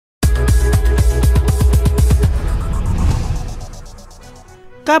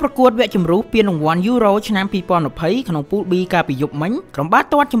ការប្រកួតវគ្គជម្រុះពានរង្វាន់ Euro ឆ្នាំ 2020 ក្នុងពូល B កាលពីយប់មិញក្រុមបាល់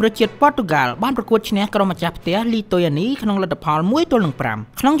ទាត់ជម្រើសជាតិប៉ូទុយហ្គាល់បានប្រកួតឈ្នះក្រុមម្ចាស់ផ្ទះលីទុយអានីក្នុងលទ្ធផល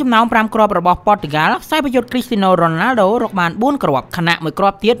 1-5 ក្នុងចំណោម5គ្រាប់របស់ប៉ូទុយហ្គាល់ខ្សែប្រយុទ្ធ Cristiano Ronaldo រកបាន4គ្រាប់ខណៈមួយគ្រា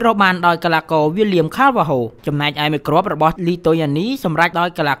ប់ទៀតរកបានដោយកីឡាករ William Carvalho ចំណែកឯមួយគ្រាប់របស់លីទុយអានីសម្រេចដោយ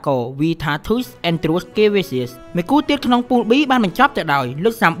កីឡាករ Vitatus Andrews Kevicius មួយគូទៀតក្នុងពូល B បានបញ្ចប់ទៅដោយលុ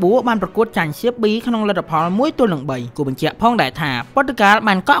ចសាំបួរបានប្រកួតចាញ់សៀប B ក្នុងលទ្ធផល 1-3 គូបញ្ជាក់ផងដែរថាប៉ូទុយហ្គាល់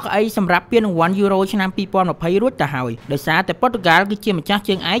បានកក់កៅអីសម្រាប់ពានរង្វាន់ Euro ឆ្នាំ 2020 រួចទៅហើយដោយសារតែប៉ូទុយហ្គាល់គឺជាម្ចាស់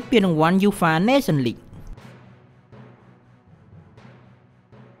ជើងឯកពានរង្វាន់ UEFA Nations League